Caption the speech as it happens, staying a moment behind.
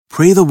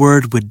Pray the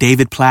Word with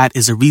David Platt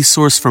is a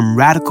resource from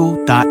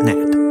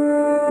radical.net.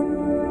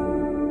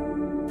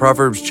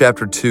 Proverbs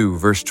chapter 2,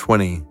 verse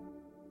 20.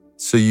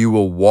 So you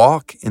will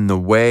walk in the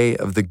way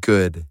of the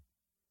good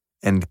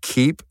and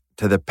keep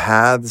to the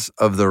paths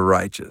of the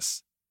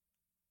righteous.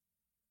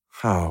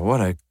 Oh,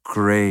 what a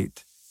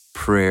great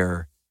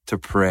prayer to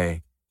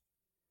pray.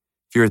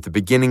 If you're at the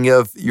beginning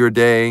of your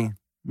day,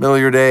 middle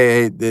of your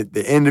day,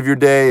 the end of your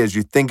day, as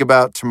you think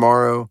about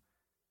tomorrow,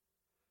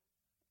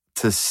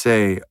 to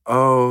say,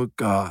 oh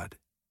God,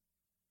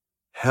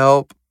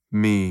 help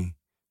me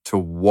to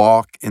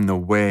walk in the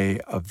way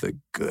of the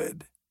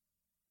good.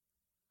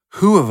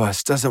 Who of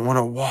us doesn't want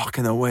to walk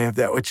in the way of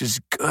that which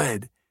is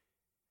good?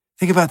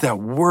 Think about that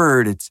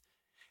word.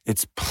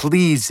 It's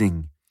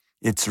pleasing.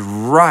 It's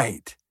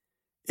right.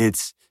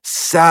 It's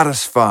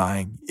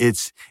satisfying.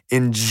 It's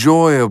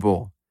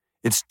enjoyable.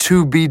 It's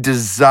to be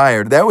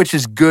desired. That which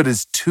is good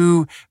is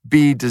to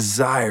be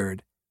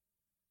desired.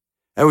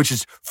 That which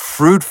is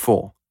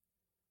fruitful.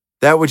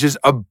 That which is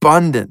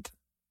abundant.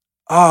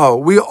 Oh,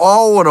 we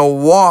all want to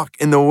walk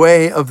in the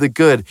way of the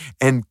good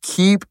and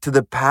keep to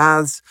the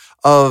paths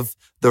of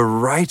the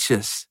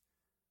righteous,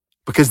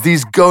 because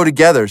these go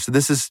together. So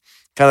this is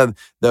kind of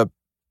the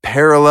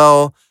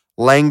parallel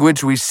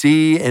language we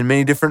see in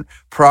many different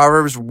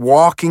proverbs.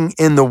 Walking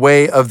in the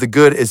way of the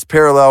good is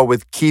parallel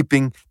with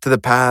keeping to the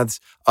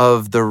paths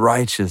of the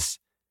righteous.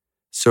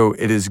 So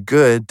it is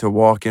good to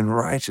walk in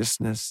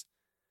righteousness,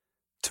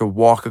 to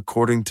walk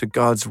according to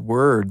God's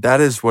word.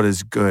 That is what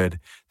is good.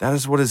 That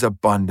is what is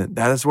abundant.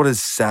 That is what is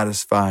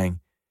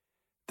satisfying.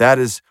 That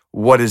is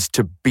what is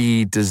to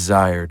be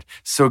desired.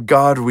 So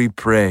God, we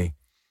pray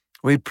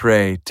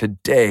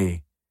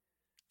today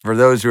for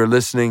those who are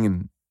listening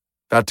and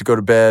about to go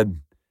to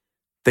bed,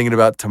 thinking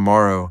about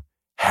tomorrow,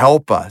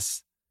 help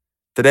us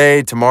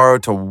today, tomorrow,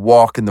 to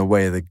walk in the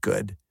way of the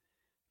good.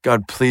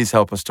 God, please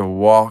help us to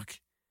walk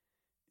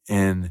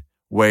in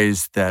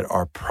ways that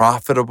are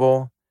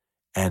profitable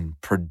and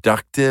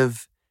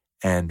productive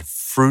and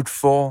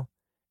fruitful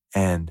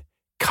and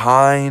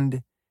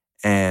kind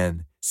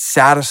and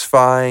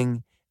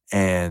satisfying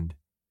and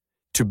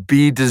to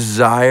be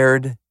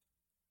desired,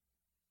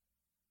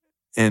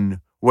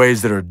 in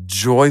ways that are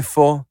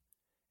joyful,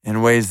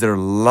 in ways that are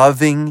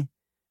loving,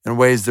 in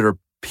ways that are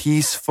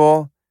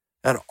peaceful.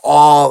 And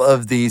all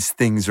of these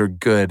things are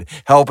good.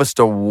 Help us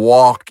to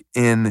walk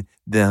in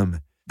them.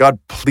 God,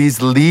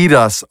 please lead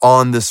us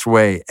on this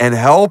way and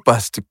help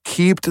us to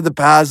keep to the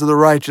paths of the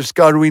righteous.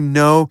 God, we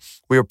know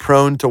we are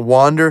prone to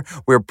wander.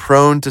 We are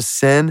prone to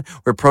sin.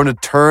 We're prone to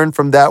turn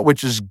from that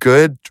which is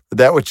good, to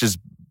that which is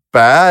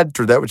bad,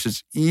 to that which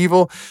is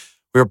evil.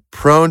 We're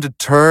prone to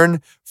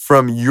turn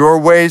from your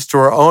ways to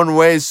our own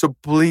ways. So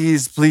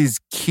please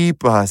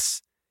keep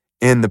us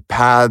in the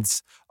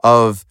paths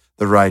of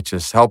the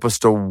righteous. Help us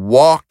to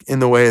walk in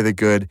the way of the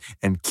good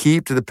and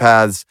keep to the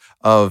paths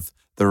of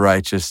the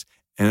righteous.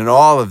 And in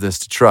all of this,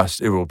 to trust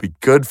it will be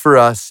good for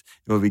us,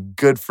 it will be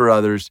good for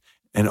others,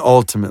 and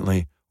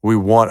ultimately, we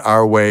want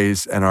our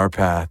ways and our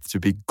path to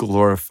be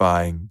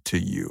glorifying to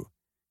you.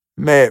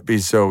 May it be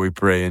so, we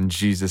pray in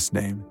Jesus'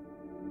 name.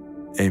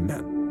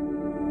 Amen.